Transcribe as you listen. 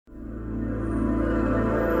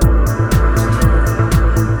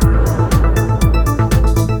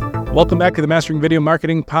Welcome back to the Mastering Video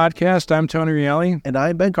Marketing Podcast. I'm Tony Reale. And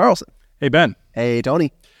I'm Ben Carlson. Hey, Ben. Hey,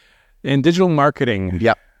 Tony. In digital marketing,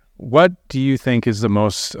 what do you think is the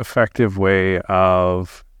most effective way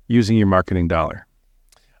of using your marketing dollar?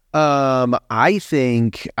 I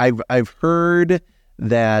think I've heard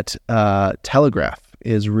that Telegraph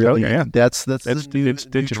is really that's the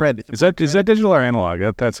new trend. Is that digital or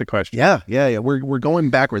analog? That's a question. Yeah. We're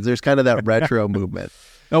going backwards. There's kind of that retro movement.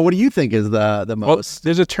 Now, what do you think is the most? Well,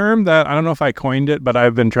 there's a term that I don't know if I coined it, but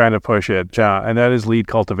I've been trying to push it, and that is lead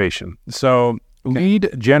cultivation. So lead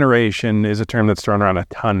generation is a term that's thrown around a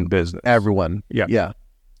ton in business. Everyone. Yeah.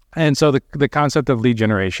 And so the concept of lead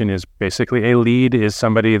generation is basically a lead is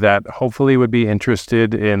somebody that hopefully would be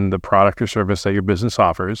interested in the product or service that your business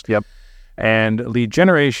offers. Yep. And lead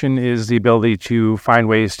generation is the ability to find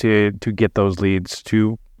ways to get those leads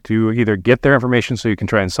to either get their information so you can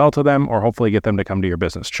try and sell to them or hopefully get them to come to your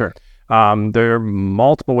business. Sure. There are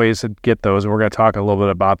multiple ways to get those, and we're going to talk a little bit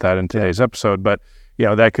about that in today's episode. But,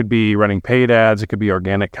 that could be running paid ads. It could be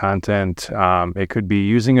organic content. It could be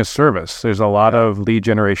using a service. There's a lot of lead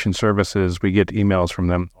generation services. We get emails from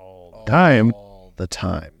them all the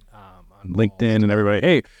time. On LinkedIn and everybody,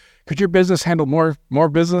 hey, could your business handle more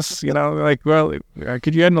business?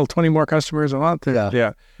 Could you handle 20 more customers a month?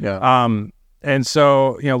 Yeah. And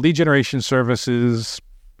so, lead generation services,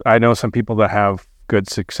 I know some people that have good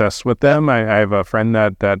success with them. I have a friend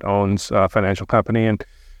that owns a financial company, and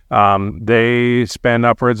they spend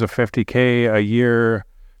upwards of $50K a year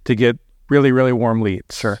to get really, really warm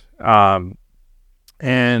leads. Sure.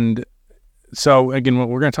 And so, again,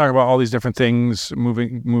 we're going to talk about all these different things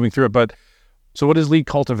moving through it. But so what is lead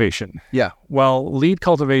cultivation? Yeah. Well, lead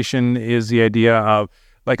cultivation is the idea of,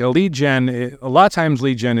 like a lead gen, a lot of times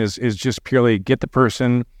lead gen is just purely get the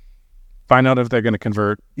person, find out if they're going to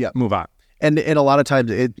convert, move on. And a lot of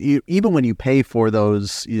times, even when you pay for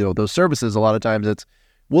those, those services, a lot of times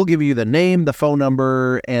we'll give you the name, the phone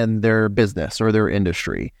number, and their business or their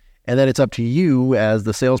industry. And then it's up to you as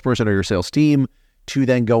the salesperson or your sales team to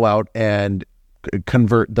then go out and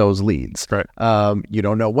convert those leads. Right. You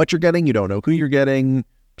don't know what you're getting. You don't know who you're getting.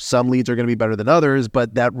 Some leads are going to be better than others,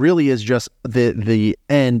 but that really is just the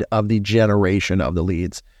end of the generation of the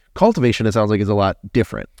leads. Cultivation, it sounds like, is a lot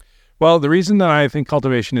different. Well, the reason that I think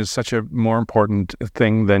cultivation is such a more important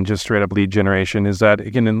thing than just straight up lead generation is that,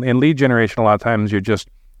 again, in lead generation, a lot of times you're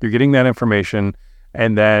getting that information,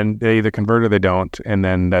 and then they either convert or they don't, and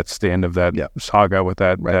then that's the end of that saga with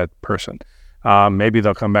that person. Maybe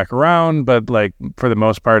they'll come back around, but for the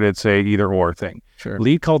most part, it's a either or thing. Sure.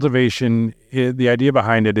 Lead cultivation, the idea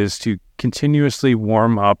behind it is to continuously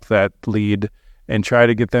warm up that lead and try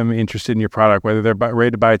to get them interested in your product, whether they're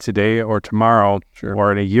ready to buy it today or tomorrow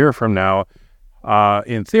or in a year from now.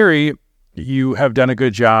 In theory, you have done a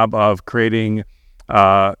good job of creating, we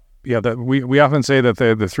often say that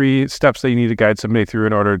the three steps that you need to guide somebody through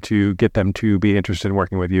in order to get them to be interested in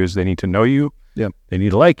working with you is they need to know you, they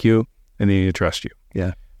need to like you, and they need to trust you.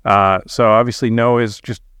 Yeah. So obviously know is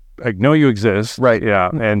just know you exist. Right.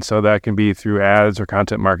 Yeah. And so that can be through ads or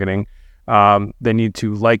content marketing. They need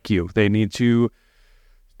to like you. They need to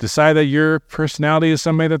decide that your personality is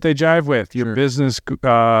somebody that they jive with. Your business,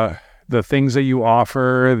 the things that you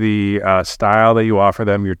offer, the style that you offer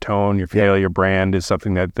them, your tone, your feel, your brand is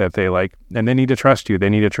something that they like. And they need to trust you. They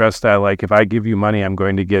need to trust that, if I give you money, I'm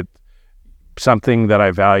going to get something that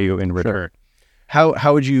I value in return.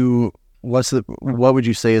 How would you... what would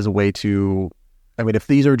you say is a way to, if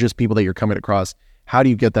these are just people that you're coming across, how do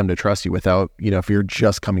you get them to trust you without, if you're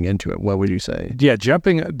just coming into it, what would you say? Yeah,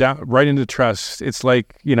 jumping down right into trust. It's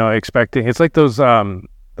like, expecting, it's like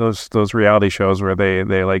those reality shows where they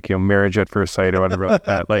marriage at first sight or whatever like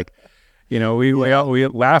that. We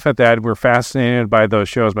laugh at that. We're fascinated by those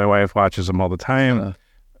shows. My wife watches them all the time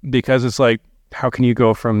because it's like, how can you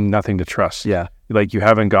go from nothing to trust? Yeah. You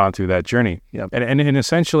haven't gone through that journey. Yep. And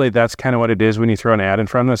essentially that's kind of what it is when you throw an ad in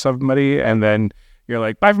front of somebody and then you're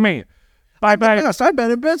like, buy from me. Buy. Yes, I've been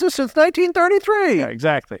in business since 1933. Yeah,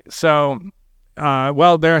 exactly. So,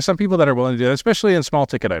 there are some people that are willing to do that, especially in small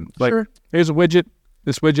ticket items. Here's a widget.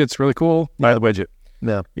 This widget's really cool. Buy the widget.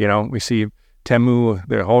 Yeah. We see Temu.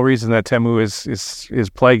 The whole reason that Temu is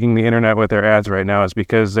plaguing the internet with their ads right now is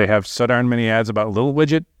because they have so darn many ads about little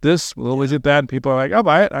widget this, little widget that. And people are like, I'll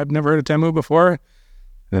buy it. I've never heard of Temu before. And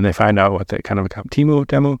then they find out what they kind of become. Temu.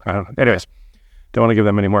 I don't know. Anyways, don't want to give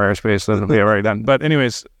them any more airspace than we have already done. But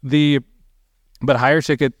anyways, but higher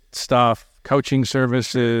ticket stuff, coaching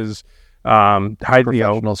services,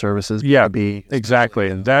 professional services. Yeah, exactly.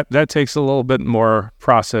 And that takes a little bit more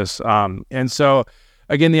process. And so,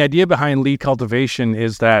 again, the idea behind lead cultivation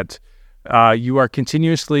is that you are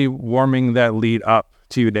continuously warming that lead up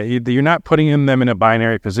to you. You're not putting them in a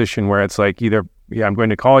binary position where it's like either, I'm going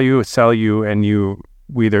to call you, sell you, and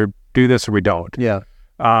we either do this or we don't. Yeah.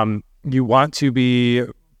 You want to be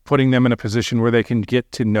putting them in a position where they can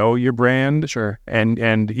get to know your brand. Sure. And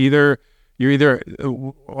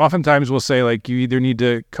oftentimes we'll say like you either need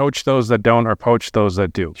to coach those that don't or poach those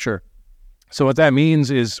that do. Sure. So what that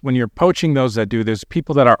means is when you're poaching those that do, there's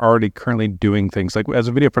people that are already currently doing things. Like as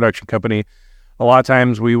a video production company, a lot of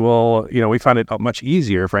times we find it much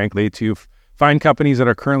easier, frankly, to find companies that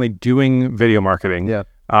are currently doing video marketing. Yeah.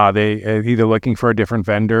 They are either looking for a different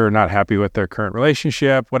vendor or not happy with their current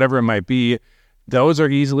relationship, whatever it might be. Those are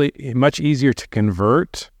much easier to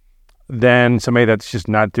convert than somebody that's just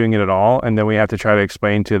not doing it at all. And then we have to try to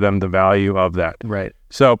explain to them the value of that. Right.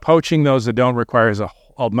 So poaching those that don't requires a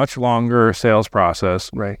much longer sales process.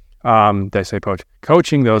 Right. They say poach.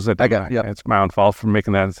 Coaching those that don't. Yep. It's my own fault for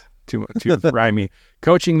making that too rhymey.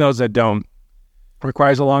 Coaching those that don't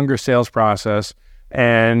requires a longer sales process.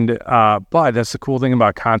 And but that's the cool thing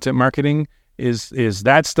about content marketing is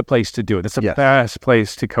that's the place to do it. It's the best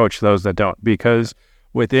place to coach those that don't, because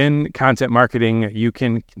within content marketing, you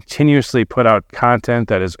can continuously put out content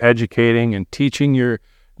that is educating and teaching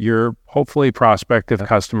your hopefully prospective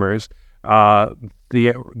customers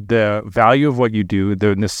the value of what you do,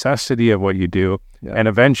 the necessity of what you do, and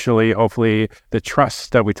eventually, hopefully, the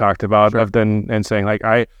trust that we talked about of then and saying like,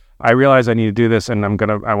 I realize I need to do this, and I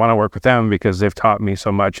want to work with them because they've taught me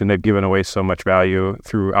so much and they've given away so much value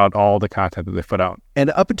throughout all the content that they've put out.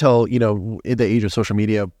 And up until, in the age of social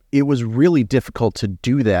media, it was really difficult to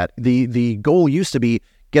do that. The goal used to be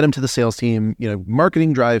get them to the sales team,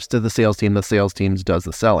 marketing drives to the sales team does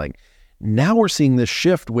the selling. Now we're seeing this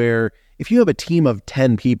shift where if you have a team of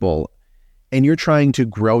 10 people and you're trying to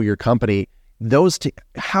grow your company,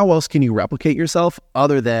 how else can you replicate yourself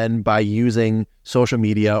other than by using social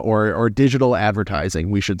media or digital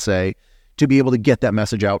advertising, we should say, to be able to get that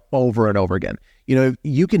message out over and over again?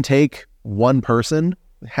 You can take one person,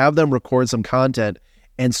 have them record some content,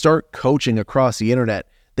 and start coaching across the internet.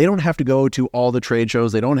 They don't have to go to all the trade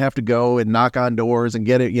shows. They don't have to go and knock on doors and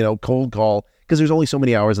get it, cold call, because there's only so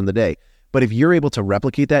many hours in the day. But if you're able to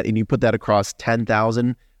replicate that and you put that across 10,000,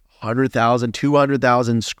 100,000,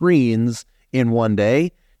 200,000 screens in one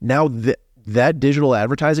day, now that digital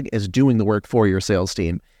advertising is doing the work for your sales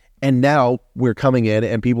team. And now we're coming in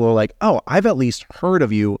and people are like, oh, I've at least heard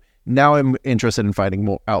of you. Now I'm interested in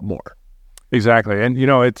finding out more. Exactly. And,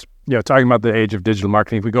 it's, talking about the age of digital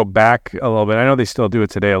marketing, if we go back a little bit, I know they still do it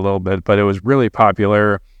today a little bit, but it was really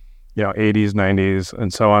popular, 80s, 90s,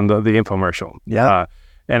 and so on, the infomercial. Yeah.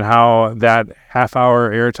 And how that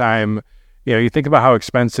half-hour airtime, you think about how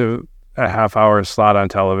expensive a half-hour slot on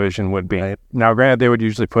television would be. Right. Now, granted, they would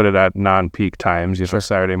usually put it at non-peak times,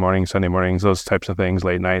 Saturday mornings, Sunday mornings, those types of things,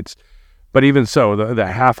 late nights. But even so, the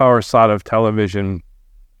half-hour slot of television,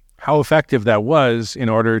 how effective that was in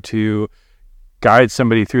order to guide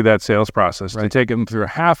somebody through that sales process, to take them through a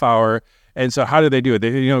half hour. And so how do they do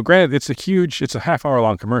it? Granted, it's a half-hour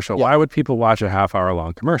long commercial. Yeah. Why would people watch a half-hour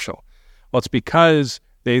long commercial? Well, it's because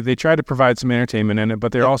they try to provide some entertainment in it,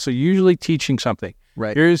 but they're also usually teaching something.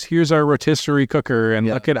 Right. Here's our rotisserie cooker, and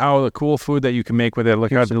look at how the cool food that you can make with it.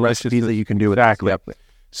 Look how delicious that you can do with it. Exactly. Yep.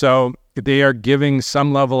 So they are giving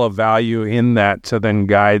some level of value in that, so then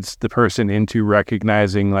guides the person into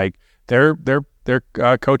recognizing like they're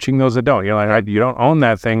coaching those that don't. You don't own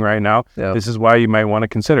that thing right now. Yeah. This is why you might want to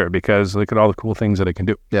consider it, because look at all the cool things that it can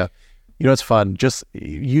do. Yeah. It's fun. Just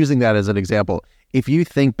using that as an example. If you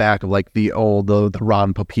think back of like the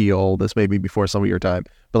Ron Popeil, this may be before some of your time,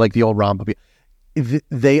 but like the old Ron Popeil,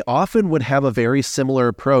 they often would have a very similar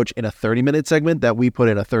approach in a 30-minute segment that we put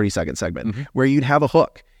in a 30-second segment, where you'd have a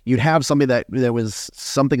hook. You'd have something that was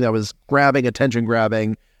something that was attention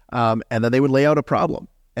grabbing, and then they would lay out a problem.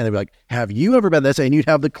 And they'd be like, have you ever been this? And you'd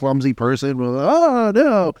have the clumsy person, oh,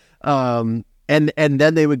 no. And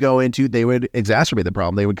then they would exacerbate the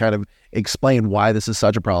problem. They would kind of explain why this is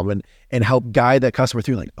such a problem and help guide that customer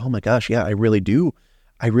through like, oh my gosh, yeah, I really do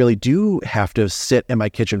have to sit in my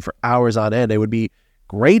kitchen for hours on end. It would be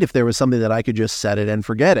great if there was something that I could just set it and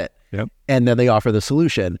forget it. Yep. And then they offer the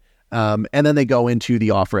solution. And then they go into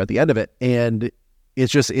the offer at the end of it. And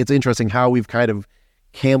it's interesting how we've kind of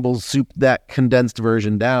Campbell's soup that condensed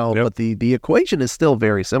version down, but the equation is still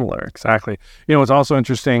very similar. Exactly. It's also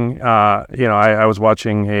interesting. I was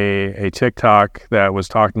watching a TikTok that was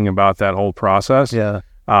talking about that whole process. Yeah.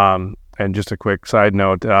 And just a quick side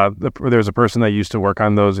note, there's a person that used to work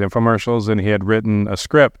on those infomercials, and he had written a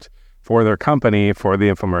script for their company for the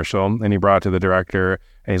infomercial, and he brought it to the director,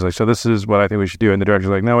 and he's like, so this is what I think we should do. And the director's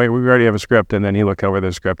like, no, wait, we already have a script. And then he looked over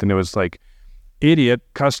the script, and it was like idiot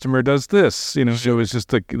customer does this. It was just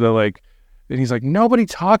the like, and he's like, nobody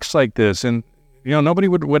talks like this, and nobody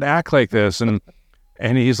would act like this, and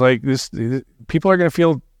he's like, this people are going to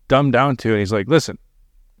feel dumbed down to. And he's like, listen,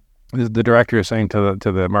 the director is saying to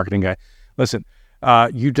the marketing guy, listen,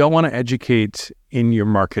 you don't want to educate in your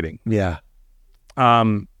marketing. Yeah.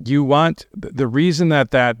 You want the reason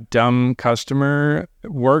that dumb customer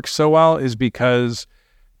works so well is because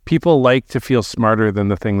people like to feel smarter than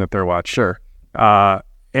the thing that they're watching. Sure.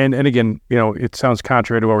 And again, it sounds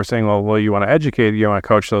contrary to what we're saying. Well, you want to educate, you want to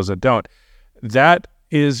coach those that don't. That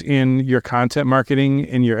is in your content marketing,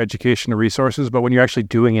 in your educational resources. But when you're actually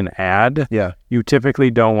doing an ad, you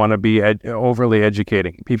typically don't want to be overly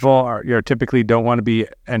educating. People typically don't want to be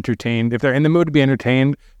entertained. If they're in the mood to be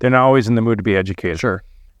entertained, they're not always in the mood to be educated. Sure.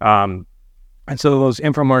 And so those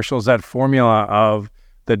infomercials, that formula of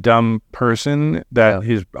the dumb person that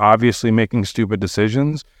is obviously making stupid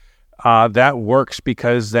decisions, that works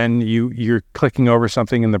because then you're clicking over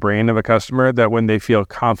something in the brain of a customer that when they feel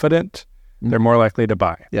confident, they're more likely to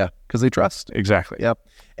buy. Yeah, because they trust. Exactly. Yep.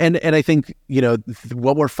 And I think,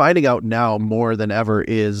 what we're finding out now more than ever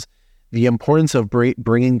is the importance of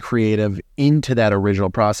bringing creative into that original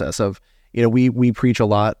process of, we preach a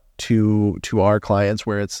lot to our clients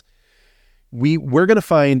where it's, we're going to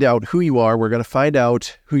find out who you are. We're going to find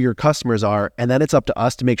out who your customers are. And then it's up to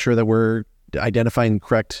us to make sure that we're identifying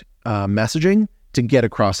correct messaging to get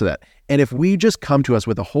across to that. And if we just come to us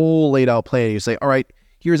with a whole laid out plan, you say, all right,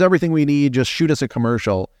 here's everything we need, just shoot us a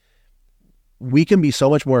commercial. We can be so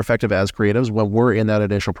much more effective as creatives when we're in that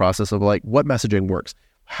initial process of like, what messaging works?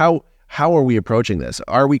 How are we approaching this?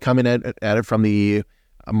 Are we coming at it from the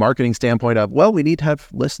marketing standpoint of, well, we need to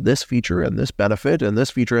list this feature and this benefit and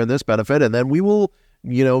this feature and this benefit, and then we will,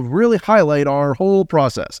 really highlight our whole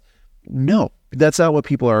process? No, that's not what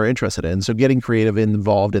people are interested in. So getting creative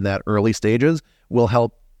involved in that early stages will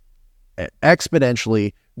help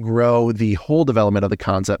exponentially grow the whole development of the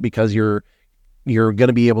concept, because you're going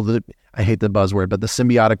to be able to, I hate the buzzword, but the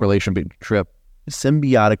symbiotic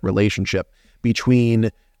relationship between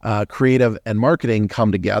creative and marketing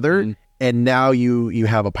come together. And now you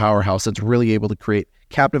have a powerhouse that's really able to create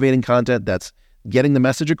captivating content that's getting the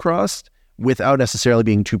message across without necessarily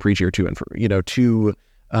being too preachy or too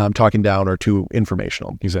talking down or too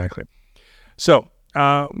informational. Exactly. So,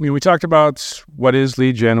 we talked about what is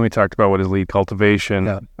lead gen. We talked about what is lead cultivation.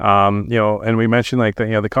 And we mentioned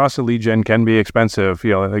the cost of lead gen can be expensive.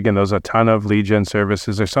 Again, there's a ton of lead gen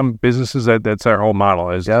services. There's some businesses that's our whole model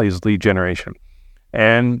is lead generation.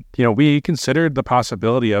 And, we considered the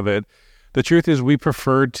possibility of it. The truth is we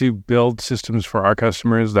prefer to build systems for our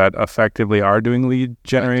customers that effectively are doing lead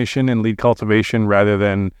generation and lead cultivation rather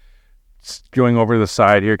than going over the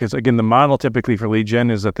side here. Because again, the model typically for lead gen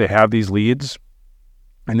is that they have these leads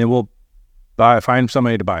and they will find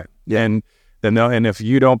somebody to buy it. And then and if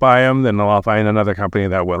you don't buy them, then they'll find another company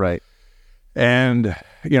that will. Right. And,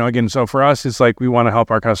 again, so for us, it's like we want to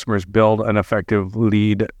help our customers build an effective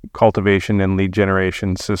lead cultivation and lead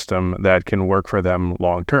generation system that can work for them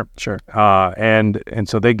long term. Sure. And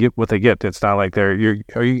so they get what they get. It's not like you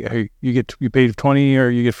paid 20 or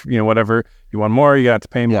you get, whatever. You want more, you got to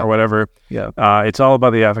pay more, or whatever. Yeah. It's all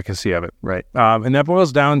about the efficacy of it. Right. And that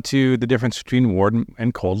boils down to the difference between warm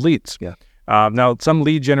and cold leads. Yeah. Now, some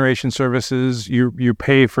lead generation services, you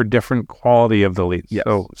pay for different quality of the leads. Yes.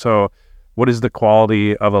 So what is the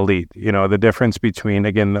quality of a lead? The difference between,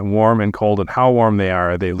 again, the warm and cold and how warm they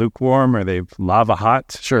are. Are they lukewarm? Are they lava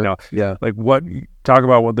hot? Sure. Talk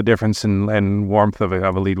about what the difference in warmth of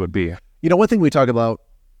a lead would be. One thing we talk about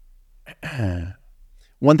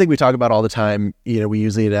all the time, we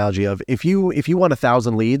use the analogy of if you want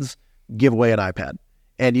 1,000 leads, give away an iPad,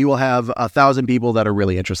 and you will have 1,000 people that are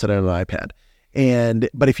really interested in an iPad.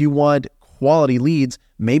 But if you want quality leads,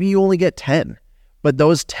 maybe you only get 10. But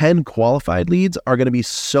those 10 qualified leads are going to be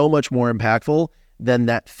so much more impactful than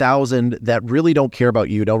that 1,000 that really don't care about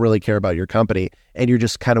you, don't really care about your company, and you're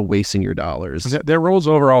just kind of wasting your dollars. That rolls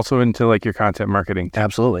over also into your content marketing.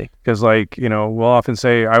 Absolutely. Because we'll often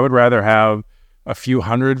say, I would rather have a few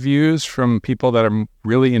hundred views from people that are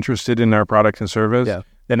really interested in our product and service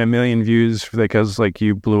than 1 million views because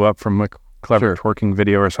you blew up from a clever twerking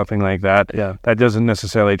video or something like that. Yeah. That doesn't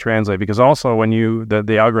necessarily translate, because also when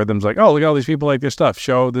the algorithm's like, oh, look at all these people like this stuff,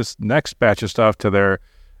 show this next batch of stuff to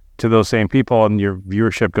those same people, and your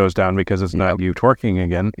viewership goes down because it's not you twerking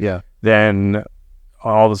again. Yeah. Then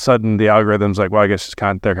all of a sudden the algorithm's like, well, I guess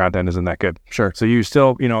their content isn't that good. Sure. So you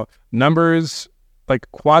still, numbers,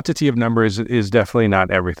 quantity of numbers is definitely not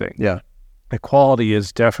everything. Yeah. The quality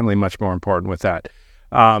is definitely much more important with that.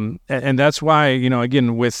 And that's why,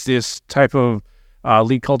 again, with this type of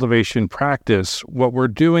lead cultivation practice, what we're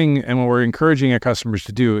doing and what we're encouraging our customers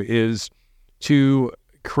to do is to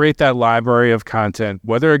create that library of content,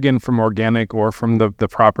 whether again from organic or from the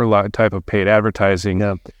proper type of paid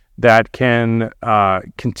advertising, that can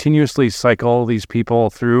continuously cycle these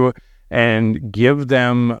people through and give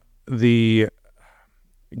them a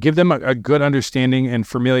good understanding and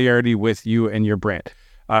familiarity with you and your brand.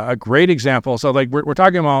 A great example. So like we're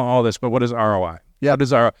talking about all this, but what is ROI? Yeah. What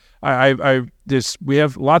is ROI? We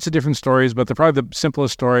have lots of different stories, but probably the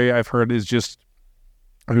simplest story I've heard is just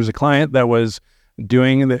there's a client that was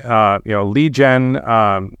doing the lead gen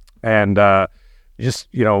and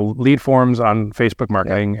lead forms on Facebook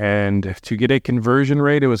marketing, and to get a conversion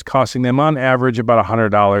rate, it was costing them on average about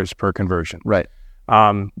 $100 per conversion. Right.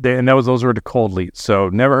 Those were the cold leads. So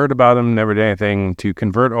never heard about them, never did anything to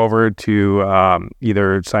convert over to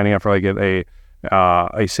either signing up for like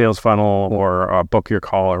a sales funnel or book your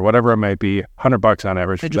call or whatever it might be. $100 on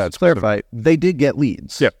average. And just to clarify, they did get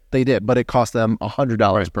leads. Yeah, they did, but it cost them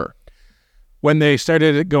 $100 per. When they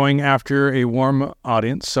started going after a warm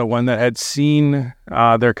audience, so one that had seen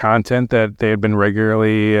their content that they had been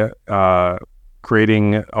regularly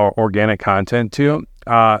creating organic content to,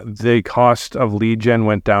 the cost of lead gen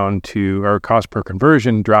went down to, or cost per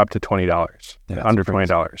conversion dropped to $20, under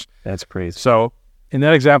 $20. That's crazy. So in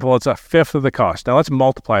that example, it's a fifth of the cost. Now let's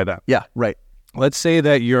multiply that. Yeah, right. Let's say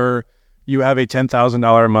that you have a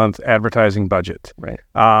 $10,000 a month advertising budget. Right.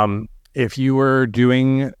 If you were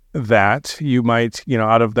doing that, you might,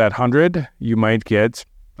 out of that 100, you might get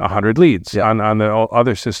 100 leads on the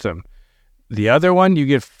other system. The other one, you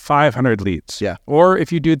get 500 leads. Yeah. Or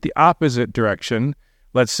if you do it the opposite direction,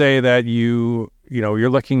 let's say that you're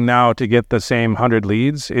looking now to get the same 100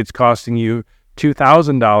 leads, it's costing you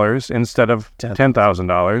 $2,000 instead of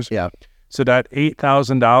 $10,000. Yeah. So that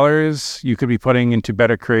 $8,000 you could be putting into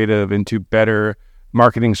better creative, into better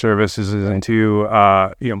marketing services, into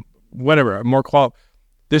whatever, more quality.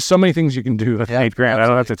 There's so many things you can do with $8,000. Absolutely. I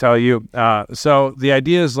don't have to tell you. So the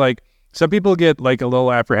idea is like some people get like a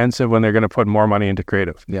little apprehensive when they're going to put more money into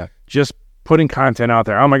creative. Yeah. Just putting content out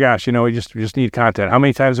there. Oh my gosh, we just need content. How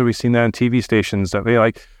many times have we seen that on TV stations? That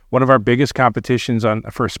one of our biggest competitions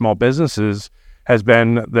for small businesses has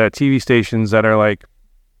been the TV stations that are like,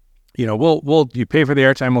 you pay for the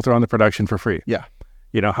airtime, we'll throw on the production for free. Yeah.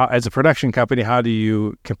 As a production company, how do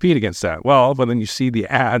you compete against that? Well, but then you see the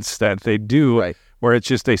ads that they do, where it's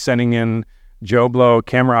just they sending in Joe Blow,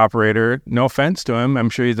 camera operator. No offense to him,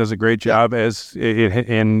 I'm sure he does a great job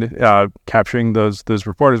in capturing those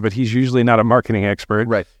reporters, but he's usually not a marketing expert.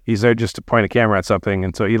 Right. He's there just to point a camera at something,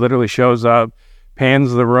 and so he literally shows up,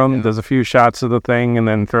 pans the room, does a few shots of the thing, and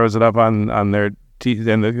then throws it up on their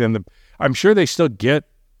I'm sure they still get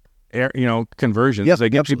conversions. Yep, they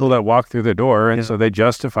get people that walk through the door, and so they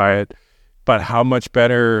justify it. But how much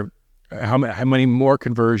better? How many more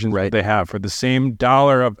conversions would they have for the same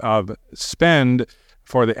dollar of spend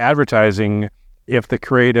for the advertising if the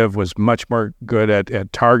creative was much more good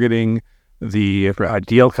at targeting the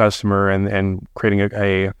ideal customer and creating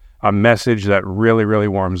a message that really, really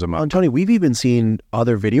warms them up? And Tony, we've even seen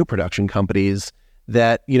other video production companies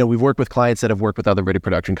that, we've worked with clients that have worked with other video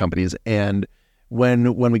production companies, and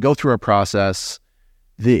when we go through our process,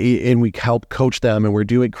 and we help coach them, and we're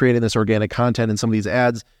creating this organic content and some of these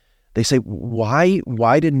ads, they say, why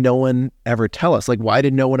did no one ever tell us? Like, why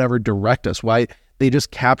did no one ever direct us? Why they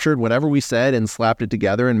just captured whatever we said and slapped it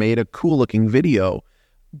together and made a cool looking video.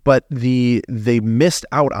 But they missed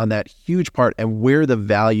out on that huge part, and where the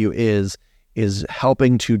value is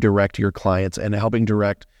helping to direct your clients and helping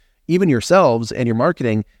direct even yourselves and your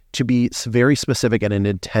marketing to be very specific and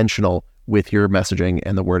intentional with your messaging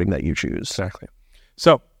and the wording that you choose. Exactly.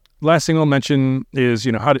 So last thing I'll mention is,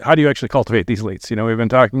 how do you actually cultivate these leads? We've been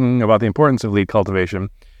talking about the importance of lead cultivation.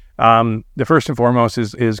 The first and foremost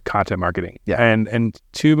is content marketing. Yeah. And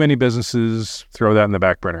too many businesses throw that in the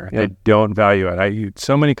back burner. Yeah. They don't value it.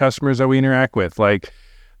 So many customers that we interact with, like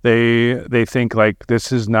they think like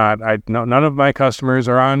this is not, none of my customers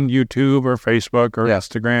are on YouTube or Facebook or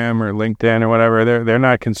Instagram or LinkedIn or whatever. They're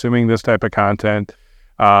not consuming this type of content.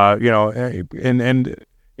 And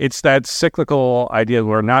it's that cyclical idea.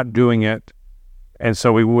 We're not doing it, and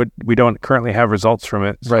so we don't currently have results from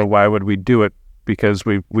it. So why would we do it? Because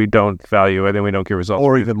we don't value it and we don't get results.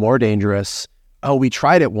 Or even more dangerous, we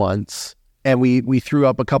tried it once and we threw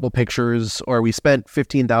up a couple pictures, or we spent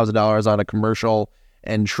 $15,000 on a commercial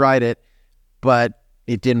and tried it, but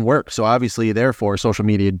it didn't work. So obviously, therefore, social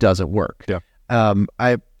media doesn't work. Yeah.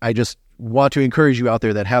 I just want to encourage you out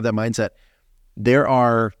there that have that mindset. There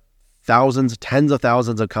are thousands, tens of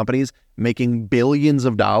thousands of companies making billions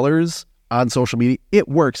of dollars on social media. It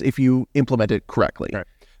works if you implement it correctly. Right.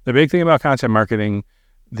 The big thing about content marketing,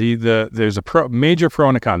 there's a major pro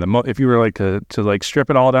and a con. If you were like to like strip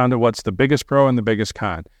it all down to what's the biggest pro and the biggest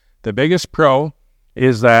con. The biggest pro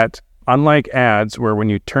is that unlike ads, where when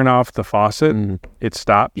you turn off the faucet, it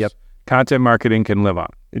stops. Yep. Content marketing can live on.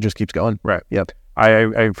 It just keeps going. Right. Yep.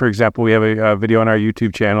 I for example, we have a video on our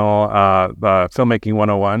YouTube channel, Filmmaking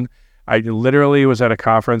 101. I literally was at a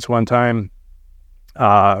conference one time.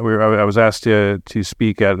 I was asked to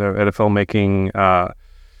speak at a filmmaking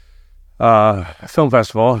film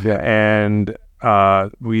festival, and I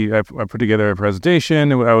put together a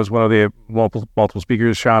presentation. I was one of the multiple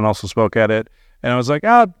speakers. Sean also spoke at it, and I was like,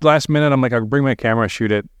 last minute, I'm like, I'll bring my camera,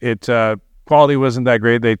 shoot it. Quality wasn't that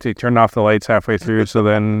great. They turned off the lights halfway through, so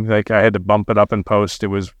then like I had to bump it up in post. It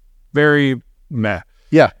was very meh.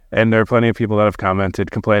 Yeah. And there are plenty of people that have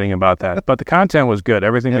commented complaining about that. But the content was good.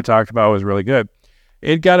 Everything we talked about was really good.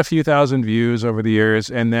 It got a few thousand views over the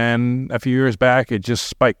years, and then a few years back, it just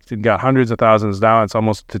spiked. It got hundreds of thousands. Now it's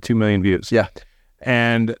almost to 2 million views. Yeah.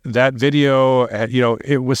 And that video,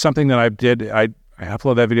 it was something that I did. I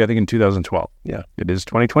uploaded that video, I think, in 2012. Yeah. It is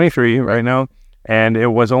 2023 right now. And it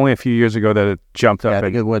was only a few years ago that it jumped up. I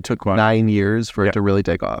think it took 9 years for it to really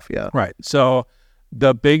take off. Yeah. Right. So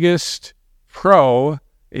the biggest pro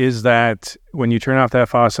is that when you turn off that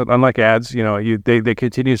faucet, unlike ads, they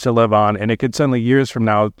continue to live on, and it could suddenly, years from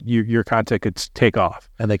now, your content could take off.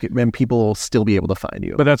 And people will still be able to find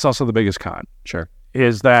you. But that's also the biggest con. Sure.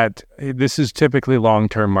 Is that this is typically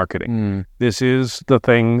long-term marketing. This is the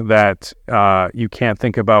thing that you can't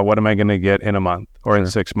think about, what am I going to get in a month or in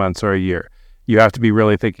 6 months or a year? You have to be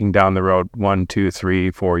really thinking down the road 1, 2,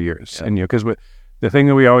 3, 4 years. Yeah. And because the thing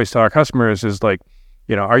that we always tell our customers is like,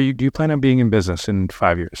 do you plan on being in business in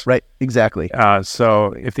 5 years? Right, exactly.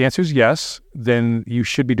 So if the answer is yes, then you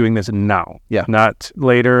should be doing this now. Yeah. Not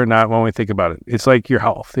later, not when we think about it. It's like your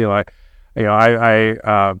health.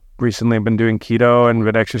 I recently have been doing keto and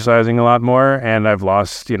been exercising a lot more, and I've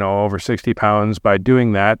lost, over 60 pounds by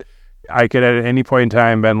doing that. I could at any point in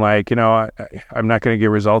time been like, I'm not going to get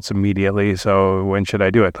results immediately, so when should I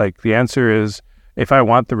do it? Like the answer is, if I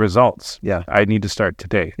want the results, I need to start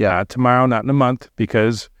today. Yeah. Not tomorrow, not in a month,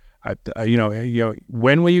 because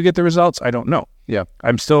when will you get the results? I don't know. Yeah.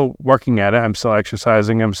 I'm still working at it. I'm still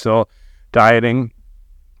exercising. I'm still dieting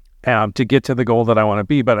to get to the goal that I want to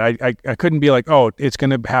be. But I couldn't be like, oh, it's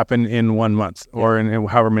going to happen in 1 month or in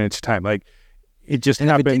however many time. Like it just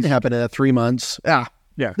happens. If it didn't happen in 3 months,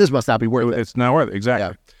 this must not be worth it. It's not worth it. Exactly.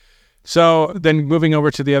 Yeah. So then moving over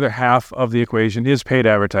to the other half of the equation is paid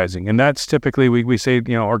advertising. And that's typically, we say,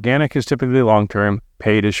 organic is typically long-term,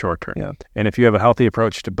 paid is short-term. Yeah. And if you have a healthy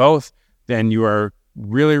approach to both, then you are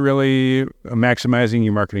really, really maximizing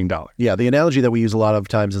your marketing dollar. Yeah. The analogy that we use a lot of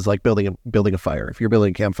times is like building a fire. If you're building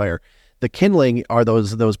a campfire, the kindling are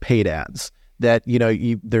those paid ads that,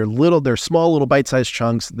 they're small little bite-sized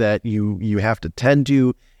chunks that you have to tend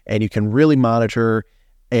to, and you can really monitor.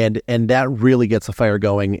 And that really gets the fire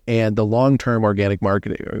going. And the long-term organic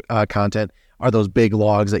marketing content are those big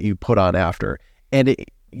logs that you put on after. And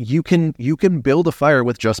you can build a fire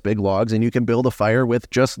with just big logs, and you can build a fire with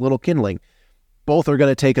just little kindling. Both are going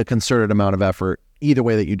to take a concerted amount of effort, either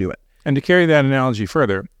way that you do it. And to carry that analogy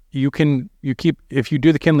further, if you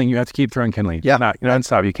do the kindling, you have to keep throwing kindling. Yeah.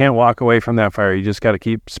 Non-stop. You can't walk away from that fire. You just got to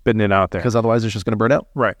keep spitting it out there. Because otherwise it's just going to burn out.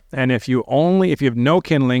 Right. And if you have no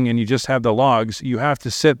kindling and you just have the logs, you have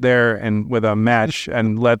to sit there and with a match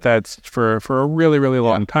and let that for a really, really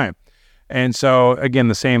long time. And so again,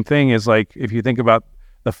 the same thing is like, if you think about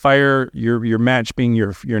the fire, your match being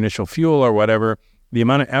your initial fuel or whatever, the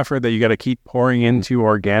amount of effort that you got to keep pouring into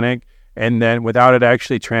organic, and then without it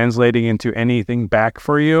actually translating into anything back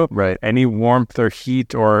for you, right? Any warmth or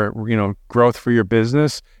heat or growth for your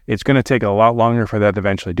business, it's going to take a lot longer for that to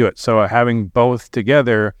eventually do it. So having both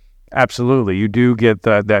together, absolutely, you do get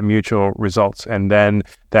that mutual results, and then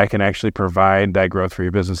that can actually provide that growth for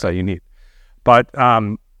your business that you need. But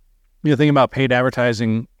the thing about paid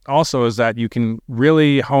advertising also is that you can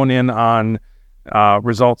really hone in on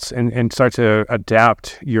results and start to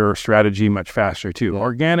adapt your strategy much faster too. Yeah.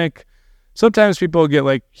 Organic, sometimes people get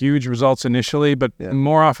like huge results initially, but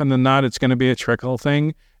more often than not, it's going to be a trickle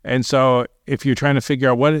thing. And so if you're trying to figure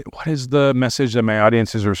out what is the message that my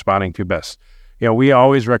audience is responding to best, we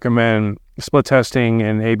always recommend split testing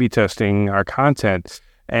and A/B testing our content.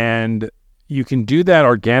 And you can do that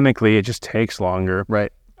organically. It just takes longer.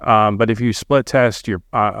 Right. But if you split test your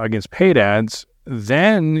against paid ads,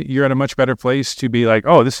 then you're at a much better place to be like,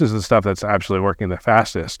 oh, this is the stuff that's absolutely working the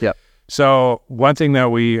fastest. Yep. So one thing that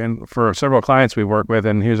and for several clients we work with,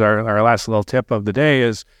 and here's our last little tip of the day,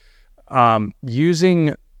 is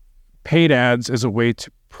using paid ads as a way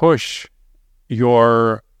to push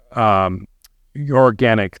your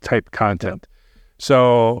organic type content.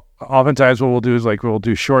 So oftentimes what we'll do is like we'll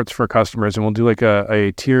do shorts for customers, and we'll do like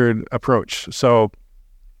a tiered approach. So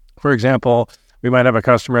for example, we might have a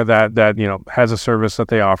customer that has a service that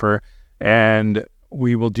they offer, and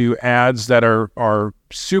we will do ads that are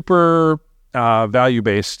super value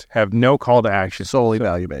based, have no call to action, solely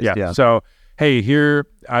value based. Yeah. So hey, here,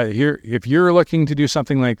 if you're looking to do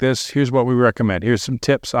something like this, here's what we recommend. Here's some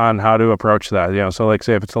tips on how to approach that. So like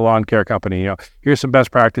say if it's a lawn care company, here's some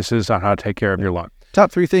best practices on how to take care of your lawn.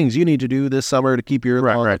 Top 3 things you need to do this summer to keep your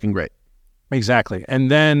lawn looking great. Exactly.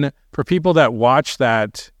 And then for people that watch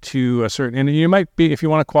that to a certain, and you might be, if you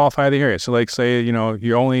want to qualify the area. So like say,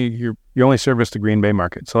 you only service the Green Bay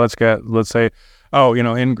market. So let's say,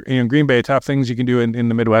 in Green Bay, top things you can do in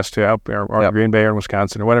the Midwest to help, or Green Bay or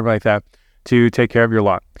Wisconsin or whatever like that, to take care of your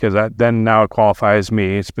lawn, because that then now it qualifies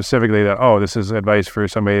me specifically that, this is advice for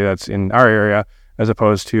somebody that's in our area as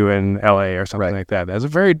opposed to in LA or something like that. That's a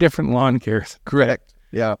very different lawn care. Correct.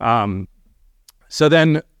 Yeah. So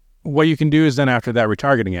then what you can do is then after that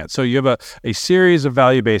retargeting ads. So you have a series of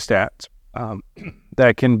value-based ads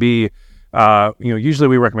that can be, usually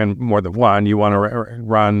we recommend more than one. You want to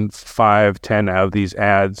run 5, 10 of these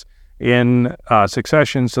ads in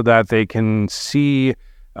succession so that they can see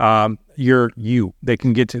they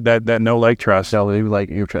can get to that know, like, trust. They like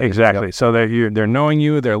your trust. Exactly. Yep. So they're knowing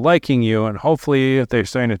you, they're liking you, and hopefully they're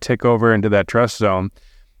starting to tick over into that trust zone.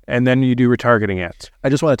 And then you do retargeting ads. I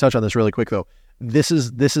just want to touch on this really quick though. This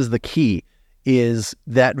is the key, is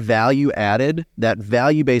that value added, that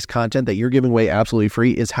value-based content that you're giving away absolutely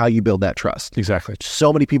free is how you build that trust. Exactly.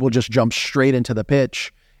 So many people just jump straight into the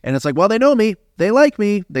pitch, and it's like, well, they know me, they like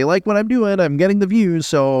what I'm doing, I'm getting the views,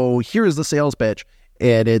 so here's the sales pitch.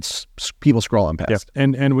 And it's people scrolling past. Yeah.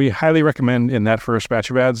 And we highly recommend in that first batch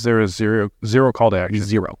of ads, there is zero call to action.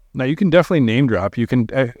 Zero. Now, you can definitely name drop. You can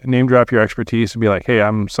name drop your expertise and be like, hey,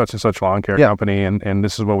 I'm such and such lawn care company, and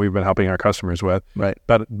this is what we've been helping our customers with. Right.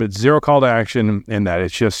 But zero call to action in that.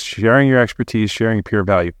 It's just sharing your expertise, sharing pure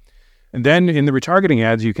value. And then in the retargeting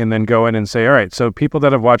ads, you can then go in and say, all right, so people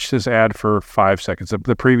that have watched this ad for 5 seconds,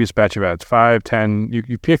 the previous batch of ads, 5, 10,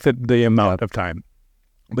 you pick the amount of time.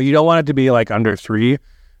 But you don't want it to be like under 3,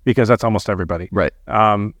 because that's almost everybody. Right.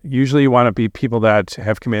 Usually you want to be people that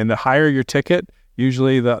have come in. The higher your ticket,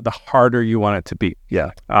 usually the harder you want it to be.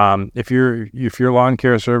 Yeah. If your lawn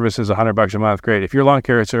care service is $100 a month, great. If your lawn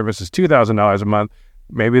care service is $2,000 a month,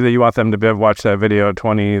 maybe you want them to watch that video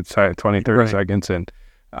 20, 30 seconds in.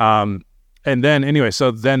 And then anyway, so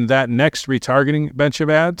then that next retargeting bunch of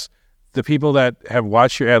ads, the people that have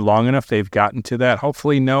watched your ad long enough, they've gotten to that,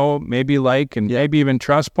 hopefully know, maybe like, and maybe even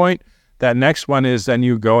trust point. That next one is then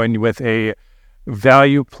you go in with a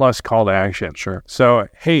value plus call to action. Sure. So,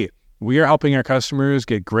 hey, we are helping our customers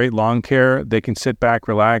get great lawn care. They can sit back,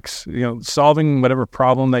 relax, solving whatever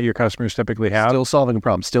problem that your customers typically have. Still solving a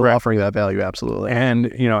problem, still offering that value, absolutely.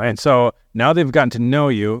 And so now they've gotten to know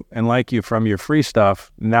you and like you from your free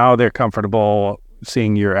stuff. Now they're comfortable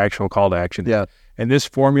seeing your actual call to action. Yeah. And this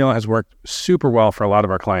formula has worked super well for a lot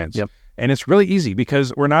of our clients. Yep. And it's really easy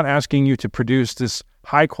because we're not asking you to produce this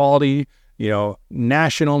high quality,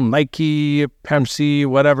 national Nike, Pepsi,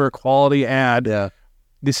 whatever quality ad. Yeah.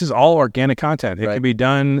 This is all organic content. It can be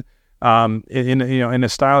done in a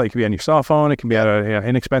style. It can be on your cell phone. It can be on an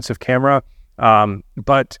inexpensive camera.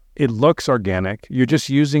 But it looks organic. You're just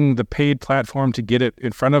using the paid platform to get it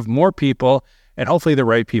in front of more people and hopefully the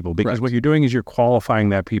right people. Because what you're doing is you're qualifying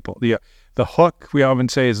that people. The hook, we often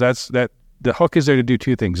say, is the hook is there to do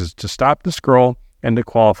 2 things: is to stop the scroll and to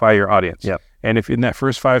qualify your audience. Yep. And if in that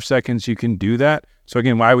first 5 seconds you can do that, so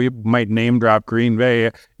again, why we might name drop Green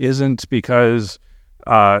Bay isn't because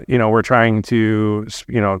we're trying to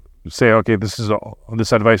say, okay, this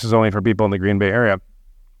advice is only for people in the Green Bay area.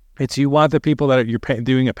 It's you want the people that you're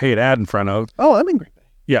doing a paid ad in front of. Oh, I'm in Green Bay.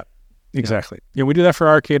 Yeah, exactly. Yeah, we do that for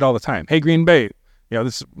Arcade all the time. Hey, Green Bay.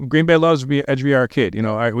 This Green Bay loves Edgeview Arcade.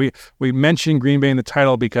 We mention Green Bay in the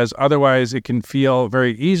title because otherwise it can feel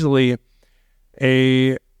very easily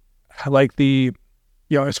especially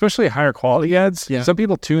higher quality ads. Yeah. Some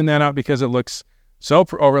people tune that out because it looks so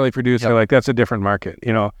overly produced. They're like, that's a different market.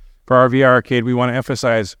 For our VR Arcade, we want to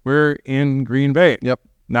emphasize we're in Green Bay. Yep.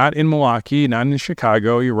 Not in Milwaukee, not in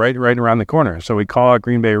Chicago. You're right around the corner. So we call out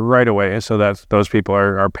Green Bay right away so that those people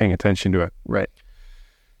are paying attention to it. Right.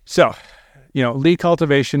 So, lead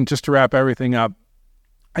cultivation, just to wrap everything up,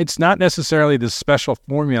 it's not necessarily this special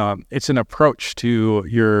formula. It's an approach to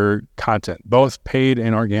your content, both paid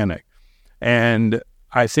and organic. And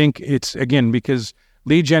I think it's, again, because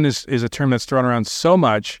lead gen is a term that's thrown around so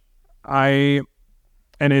much,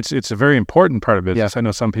 And it's a very important part of business. Yeah. I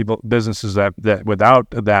know some businesses that without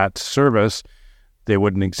that service, they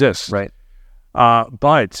wouldn't exist. Right.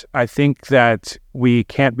 But I think that we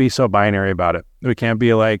can't be so binary about it. We can't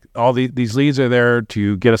be like, all these leads are there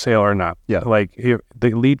to get a sale or not. Yeah. Like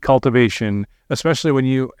the lead cultivation,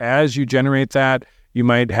 especially as you generate that, you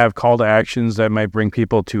might have call to actions that might bring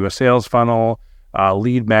people to a sales funnel,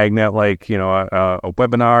 lead magnet, like, a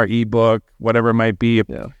webinar, ebook, whatever it might be.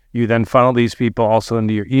 Yeah. You then funnel these people also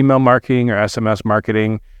into your email marketing or SMS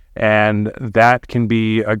marketing. And that can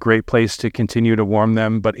be a great place to continue to warm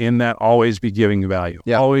them, but in that, always be giving value.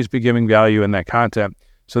 Yeah. Always be giving value in that content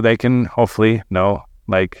so they can hopefully know,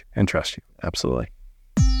 like, and trust you. Absolutely.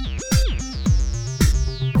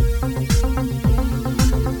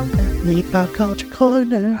 Pop Culture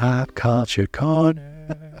Corner. Pop Culture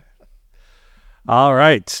Corner. All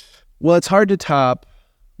right. Well, it's hard to top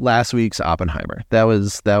last week's Oppenheimer. That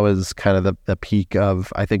was kind of the peak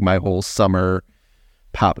of, I think, my whole summer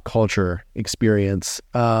pop culture experience.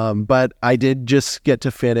 But I did just get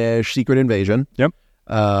to finish Secret Invasion. Yep.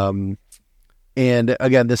 And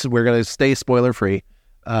again, we're going to stay spoiler free.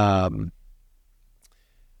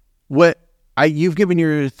 You've given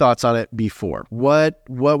your thoughts on it before. What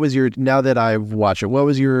was now that I've watched it, what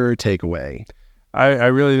was your takeaway? I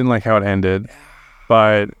really didn't like how it ended,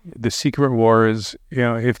 but the Secret Wars,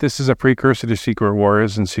 if this is a precursor to Secret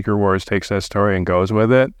Wars and Secret Wars takes that story and goes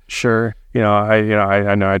with it, sure.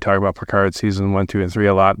 I know I talk about Picard season 1, 2, and 3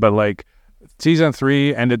 a lot, but like season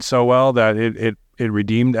 3 ended so well that it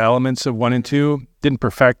redeemed elements of 1 and 2, didn't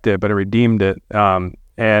perfect it, but it redeemed it.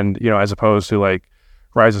 And as opposed to like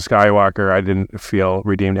Rise of Skywalker, I didn't feel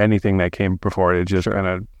redeemed anything that came before it. It just kind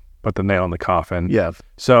of put the nail in the coffin. Yeah.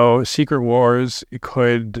 So Secret Wars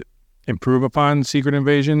could improve upon Secret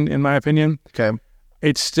Invasion, in my opinion. Okay.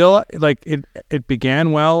 It's still like it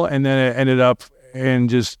began well, and then it ended up in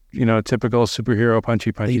just typical superhero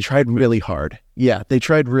punchy. They tried really hard. Yeah, they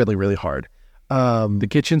tried really, really hard. The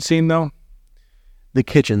kitchen scene, though. The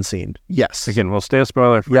kitchen scene, yes. Again, we'll stay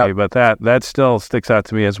spoiler free, but that still sticks out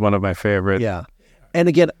to me as one of my favorite. Yeah. And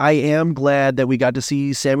again, I am glad that we got to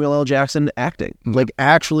see Samuel L. Jackson acting. Mm-hmm. Like,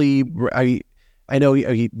 actually, I know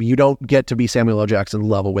you don't get to be Samuel L. Jackson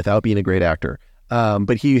level without being a great actor.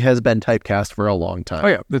 But he has been typecast for a long time. Oh,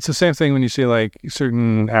 yeah. It's the same thing when you see, like,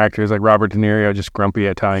 certain actors, like Robert De Niro, just grumpy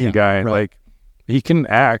Italian guy. Right. Like, he can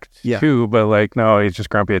act, too, but, like, no, he's just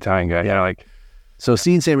grumpy Italian guy. Yeah. Like, so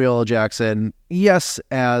seeing Samuel L. Jackson, yes,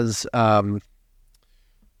 as,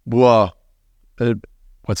 what's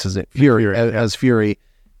his name? Fury. As Fury.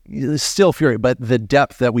 Still Fury, but the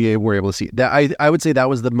depth that we were able to see, that I would say that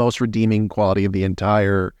was the most redeeming quality of the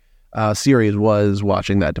entire series, was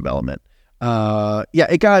watching that development.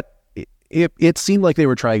 It seemed like they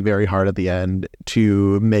were trying very hard at the end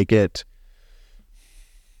to make it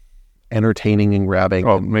entertaining and grabbing.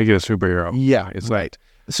 Oh, make it a superhero. Yeah, it's right.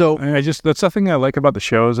 So that's something I like about the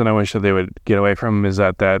shows, and I wish that they would get away from, is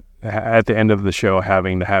that at the end of the show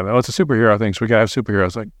having to have, it's a superhero thing, so we gotta have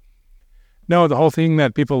superheroes. Like, no, the whole thing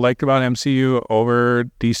that people liked about MCU over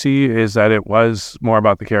DC is that it was more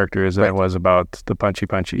about the characters than it was about the punchy.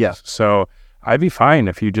 Yeah. So I'd be fine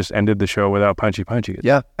if you just ended the show without punchy.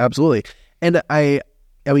 Yeah, absolutely. And I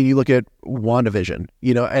mean, you look at WandaVision,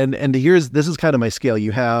 and this is kind of my scale.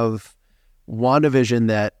 You have WandaVision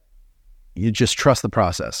that you just trust the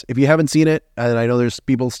process. If you haven't seen it, and I know there's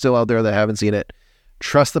people still out there that haven't seen it,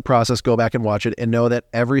 trust the process, go back and watch it, and know that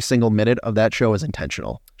every single minute of that show is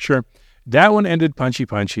intentional. Sure. That one ended punchy.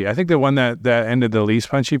 I think the one that ended the least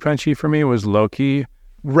punchy for me was Loki.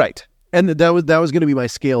 Right. And that was going to be my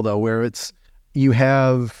scale, though, where it's, you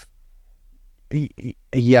have,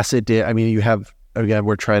 yes, it did. I mean, you have, again,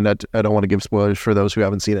 we're trying not to, I don't want to give spoilers for those who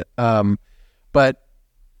haven't seen it. But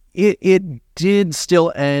it did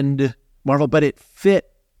still end Marvel, but it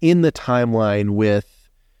fit in the timeline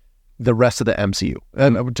with the rest of the MCU.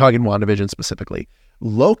 And I'm talking WandaVision specifically.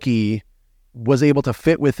 Loki was able to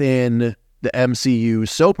fit within the MCU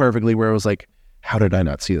so perfectly, where it was like, how did I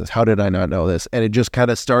not see this? How did I not know this? And it just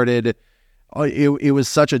kind of started, it was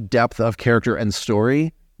such a depth of character and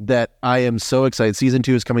story that I am so excited. Season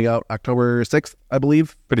 2 is coming out October 6th, I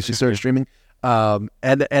believe. But it's started streaming. And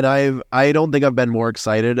I don't think I've been more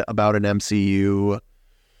excited about an MCU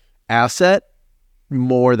asset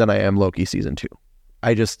more than I am Loki season 2.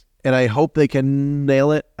 And I hope they can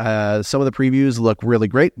nail it. Some of the previews look really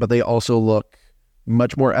great, but they also look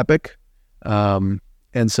much more epic. And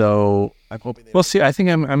so I'm hoping we'll see. I think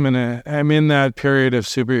I'm in that period of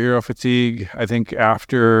superhero fatigue. I think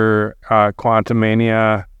after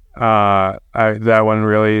Quantumania, that one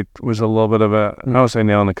really was a little bit of a, I don't say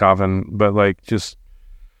nail in the coffin, but like just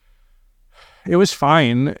It was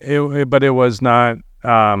fine. But it was not.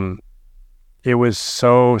 It was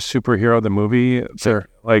so superhero the movie. Sure.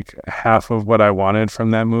 Like half of what I wanted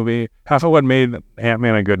from that movie, half of what made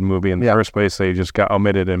Ant-Man a good movie in the first place, they just got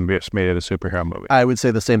omitted and just made it a superhero movie. I would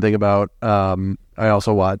say the same thing about. I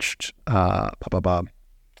also watched the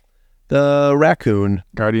Raccoon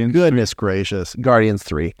Guardians. Goodness gracious, Guardians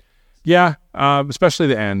 3. Yeah, especially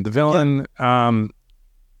the end. The villain.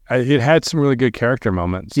 It had some really good character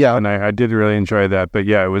moments. Yeah, and I did really enjoy that. But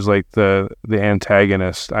yeah, it was like the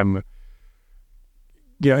antagonist.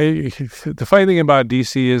 The funny thing about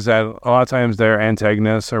DC is that a lot of times their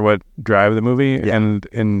antagonists are what drive the movie, and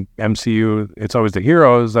in MCU, it's always the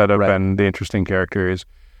heroes that have been the interesting characters.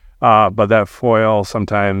 But that foil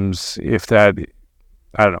sometimes, if that,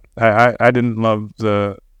 I don't know. I didn't love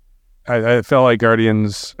I felt like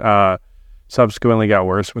Guardians subsequently got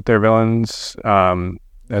worse with their villains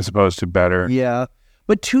as opposed to better. Yeah,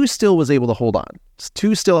 but 2 still was able to hold on.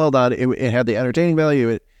 2 still held on. It had the entertaining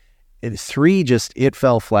value. 3 just, it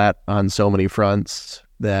fell flat on so many fronts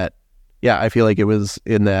that, I feel like it was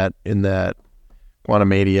in that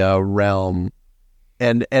Quantumania realm.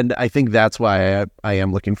 And I think that's why I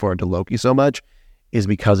am looking forward to Loki so much, is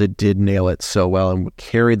because it did nail it so well and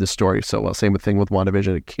carried the story so well. Same thing with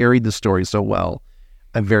WandaVision. It carried the story so well.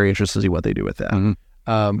 I'm very interested to see what they do with that.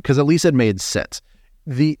 Because at least it made sense.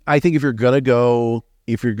 I think if you're gonna go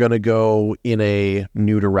in a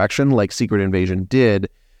new direction like Secret Invasion did,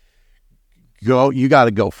 you got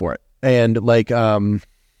to go for it. And like,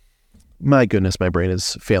 my goodness, my brain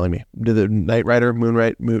is failing me. Did the Knight Rider,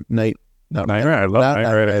 Knight Rider? I love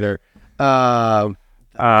Knight Rider.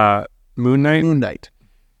 Moon Knight.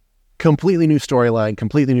 Completely new storyline,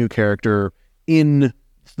 completely new character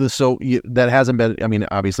that hasn't been. I mean,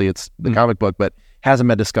 obviously it's the comic book, but hasn't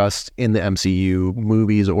been discussed in the MCU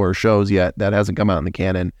movies or shows yet. That hasn't come out in the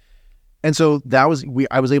canon. And so I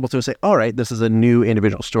was able to say, all right, this is a new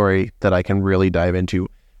individual story that I can really dive into.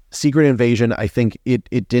 Secret Invasion, I think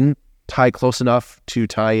it didn't tie close enough to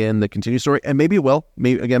tie in the continued story, and maybe it will.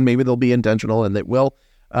 Maybe they'll be intentional and it will.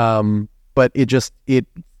 But it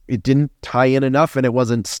didn't tie in enough, and it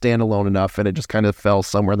wasn't standalone enough, and it just kind of fell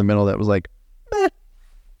somewhere in the middle that was like, meh.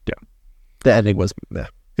 Yeah. The ending was meh.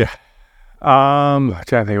 Yeah. I'm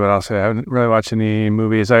trying to think what else. I haven't really watched any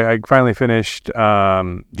movies. I finally finished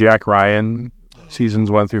Jack Ryan seasons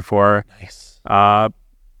 1 through 4. Nice. I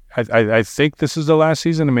think this is the last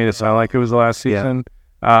season. It made it sound like it was the last season.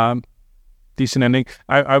 Yeah. Decent ending.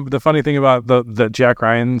 The funny thing about the Jack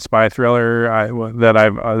Ryan spy thriller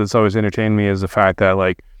that's always entertained me is the fact that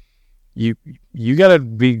like you got to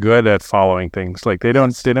be good at following things. Like they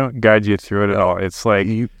don't guide you through it at all. It's like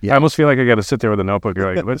I almost feel like I got to sit there with a notebook.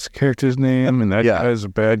 You're like, what's the character's name? And that guy's a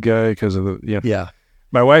bad guy because of the Yeah.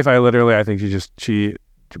 My wife, I think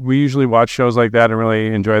we usually watch shows like that and really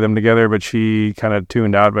enjoy them together, but she kind of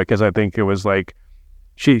tuned out because I think it was like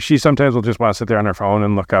she sometimes will just want to sit there on her phone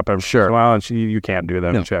and look up. I'm sure. Well, and you can't do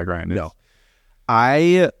that with Jack Ryan. No.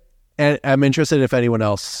 I'm interested if anyone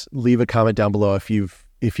else, leave a comment down below if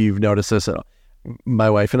you've noticed this. My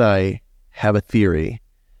wife and I have a theory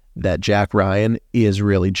that Jack Ryan is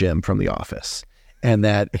really Jim from The Office, and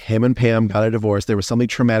that him and Pam got a divorce. There was something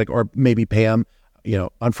traumatic, or maybe Pam,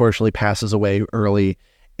 unfortunately passes away early,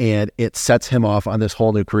 and it sets him off on this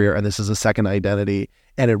whole new career, and this is a second identity,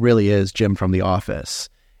 and it really is Jim from The Office.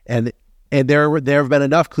 And there have been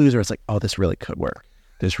enough clues where it's like, oh, this really could work.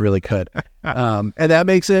 This really could. And that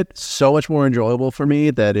makes it so much more enjoyable for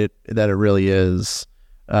me that it really is,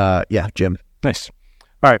 Jim. Nice.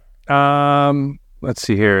 All right. Let's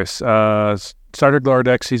see here. Star Trek Lower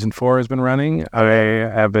Deck Season 4 has been running. I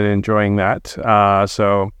have been enjoying that.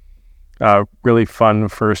 So really fun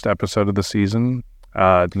first episode of the season.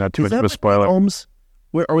 Not too much of a spoiler. Holmes?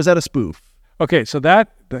 Or was that a spoof? Okay, so that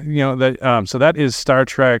is Star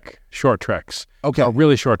Trek Short Treks. Okay,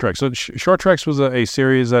 really short treks. So Short Treks was a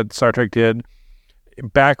series that Star Trek did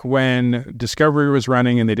back when Discovery was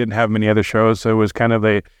running, and they didn't have many other shows. So it was kind of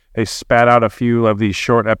they spat out a few of these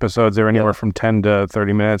short episodes. They were anywhere from 10 to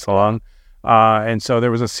 30 minutes long, and so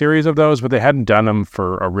there was a series of those, but they hadn't done them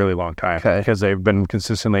for a really long time because they've been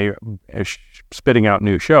consistently spitting out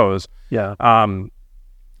new shows. Yeah.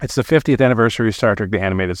 It's the 50th anniversary of Star Trek, the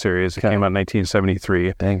animated series. It came out in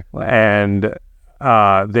 1973. Dang. Wow. And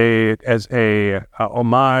they, as a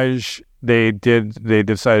homage, they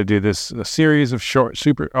decided to do a series of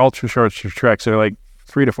ultra short treks. They're like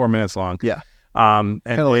 3 to 4 minutes long. Yeah. And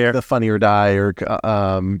kind of like the Funny or Die or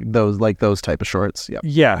those type of shorts. Yeah.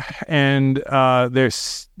 Yeah. And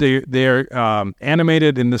they're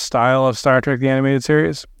animated in the style of Star Trek, the animated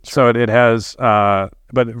series. So it has,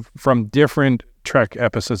 but from different Trek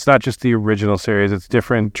episodes, not just the original series. It's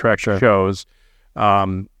different Trek shows.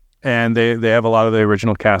 And they have a lot of the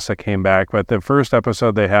original cast that came back. But the first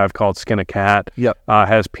episode they have called Skin a Cat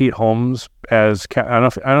has Pete Holmes as I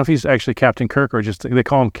don't know if he's actually Captain Kirk or just they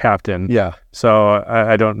call him Captain. Yeah. So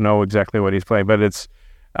I don't know exactly what he's playing, but it's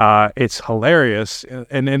hilarious.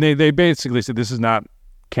 And they basically said this is not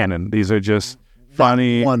canon. These are just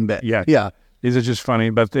funny. One bit. Yeah. These are just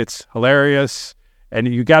funny, but it's hilarious. And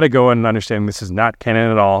you got to go and understand this is not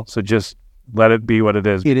canon at all. So just let it be what it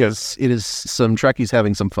is. It is some Trekkies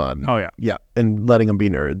having some fun. Oh, yeah. Yeah, and letting them be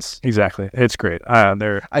nerds. Exactly. It's great.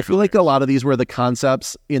 I feel like a lot of these were the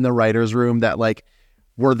concepts in the writer's room that, like,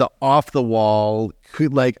 were the off-the-wall,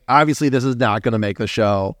 like, obviously this is not going to make the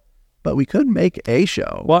show, but we could make a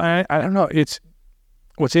show. Well, I don't know.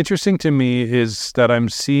 What's interesting to me is that I'm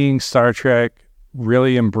seeing Star Trek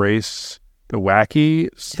really embrace the wacky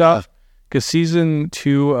stuff. Because season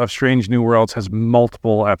 2 of Strange New Worlds has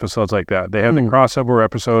multiple episodes like that. They have the crossover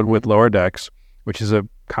episode with Lower Decks, which is a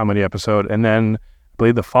comedy episode, and then I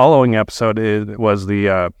believe the following episode was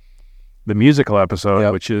the musical episode,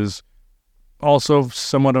 which is also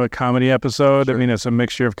somewhat of a comedy episode. Sure. I mean, it's a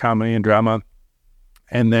mixture of comedy and drama.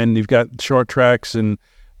 And then you've got short treks, and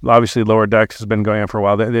obviously Lower Decks has been going on for a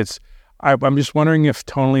while. I'm just wondering if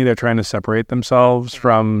tonally they're trying to separate themselves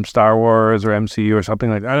from Star Wars or MCU or something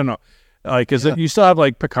like that. I don't know. Like, you still have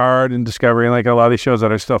like Picard and Discovery and like a lot of these shows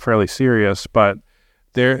that are still fairly serious, but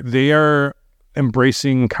they are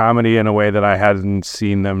embracing comedy in a way that I hadn't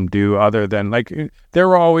seen them do. Other than like there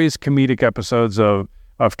were always comedic episodes of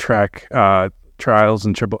Trek, Trials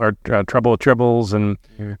and Trouble with Tribbles and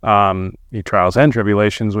Trials and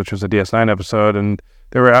Tribulations, which was a DS9 episode, and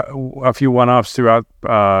there were a few one-offs throughout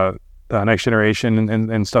the Next Generation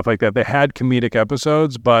and stuff like that. They had comedic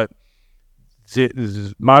episodes, but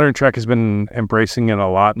modern Trek has been embracing it a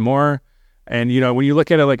lot more. And, when you look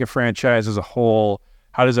at it like a franchise as a whole,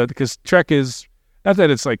 how does that, because Trek is, not that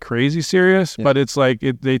it's like crazy serious, but it's like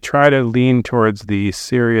they try to lean towards the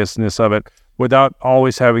seriousness of it without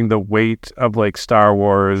always having the weight of like Star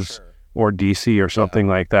Wars or DC or something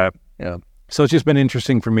like that. Yeah. So it's just been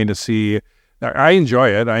interesting for me to see. I enjoy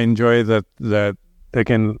it. I enjoy that they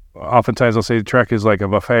can, oftentimes they'll say Trek is like a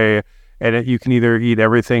buffet. And you can either eat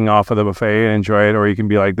everything off of the buffet and enjoy it, or you can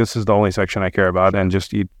be like, this is the only section I care about, and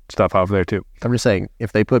just eat stuff off there too. I'm just saying,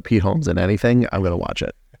 if they put Pete Holmes in anything, I'm going to watch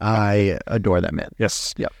it. I adore that man.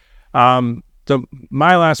 Yes. Yeah. So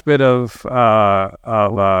my last bit of Pop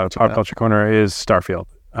Culture Corner is Starfield.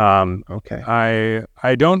 Okay.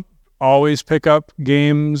 I don't always pick up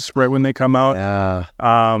games right when they come out.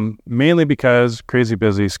 Mainly because crazy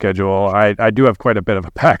busy schedule. I do have quite a bit of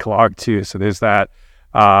a backlog too, so there's that.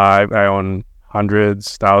 I own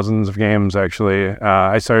hundreds, thousands of games, actually.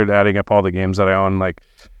 I started adding up all the games that I own, like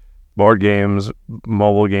board games,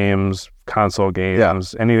 mobile games, console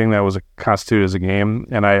games, anything that was constituted as a game.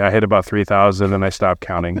 And I hit about 3,000 and I stopped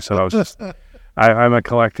counting. So I was just, I'm a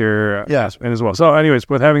collector as well. So anyways,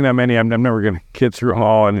 with having that many, I'm never going to get through them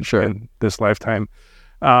all in this lifetime.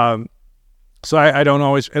 So I don't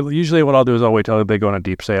always, usually what I'll do is I'll wait till they go on a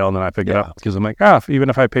deep sale and then I pick it up, because I'm like, even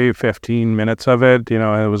if I pay 15 minutes of it,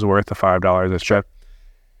 it was worth the $5 this trip.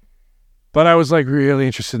 But I was like really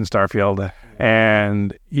interested in Starfield,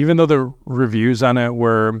 and even though the reviews on it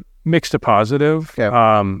were mixed to positive,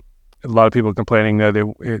 a lot of people complaining that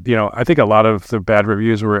I think a lot of the bad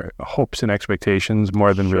reviews were hopes and expectations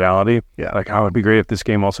more than reality. Yeah. Like, oh, it'd be great if this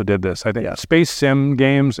game also did this. I think space sim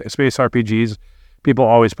games, space RPGs, people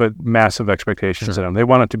always put massive expectations in them. They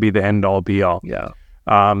want it to be the end-all, be-all. Yeah.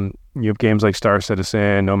 You have games like Star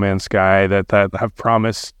Citizen, No Man's Sky that have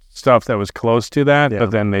promised stuff that was close to that,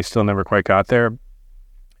 but then they still never quite got there.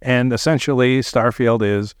 And essentially, Starfield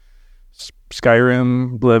is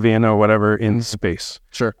Skyrim, Oblivion, or whatever in space.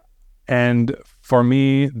 Sure. And for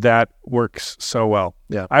me, that works so well.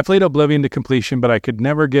 Yeah. I played Oblivion to completion, but I could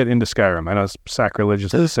never get into Skyrim. I know it's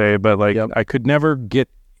sacrilegious to say, but like I could never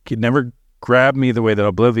grab me the way that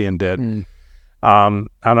Oblivion did. I don't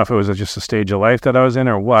know if it was just a stage of life that I was in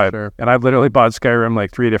or what. Sure. And I've literally bought Skyrim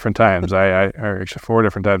like 3 different times. Or actually 4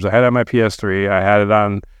 different times. I had it on my PS3. I had it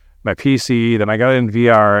on my PC. Then I got it in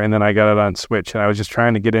VR, and then I got it on Switch. And I was just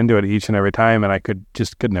trying to get into it each and every time, and I could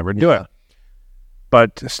never do it.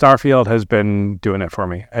 But Starfield has been doing it for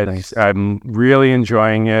me. Nice. I'm really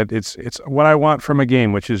enjoying it. It's what I want from a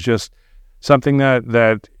game, which is just something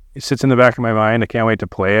that it sits in the back of my mind. I can't wait to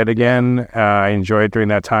play it again. I enjoy it during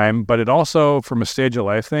that time. But it also, from a stage of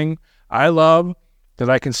life thing, I love that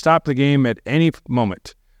I can stop the game at any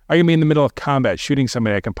moment. I can be in the middle of combat, shooting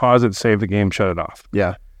somebody. I can pause it, save the game, shut it off.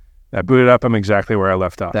 Yeah. I boot it up. I'm exactly where I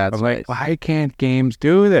left off. That's I'm like, nice. why can't games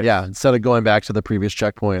do this? Yeah, instead of going back to the previous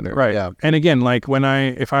checkpoint. Right. Yeah. And again, like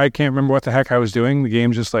if I can't remember what the heck I was doing, the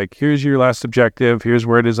game's just like, here's your last objective. Here's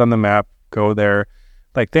where it is on the map. Go there.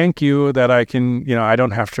 Like, thank you that I can, I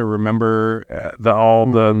don't have to remember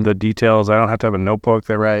the details. I don't have to have a notebook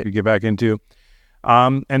that you get back into.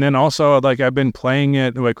 And then also, like, I've been playing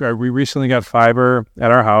it. Like, we recently got fiber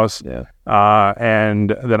at our house. Yeah.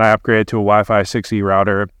 And then I upgraded to a Wi-Fi 6E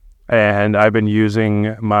router. And I've been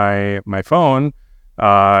using my phone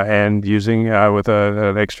and using with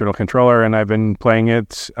an external controller, and I've been playing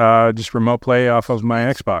it just remote play off of my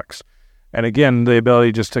Xbox. And again, the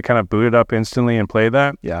ability just to kind of boot it up instantly and play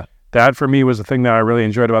that. Yeah. That for me was the thing that I really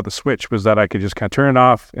enjoyed about the Switch, was that I could just kind of turn it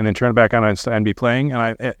off and then turn it back on and be playing.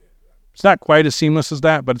 And it's not quite as seamless as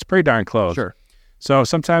that, but it's pretty darn close. Sure. So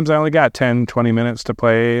sometimes I only got 10, 20 minutes to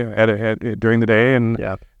play during the day, and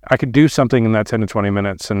I could do something in that 10 to 20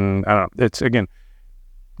 minutes. And I don't know, it's, again,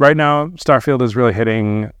 right now, Starfield is really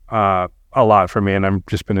hitting a lot for me, and I've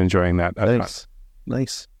just been enjoying that.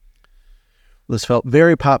 Nice. This felt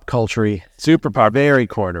very pop culture-y. Super pop. Very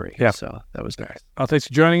cornery. Yeah. So that was nice. Well, thanks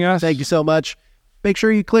for joining us. Thank you so much. Make sure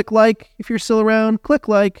you click like if you're still around. Click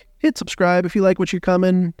like. Hit subscribe if you like what you're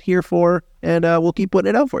coming here for. And we'll keep putting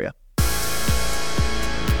it out for you.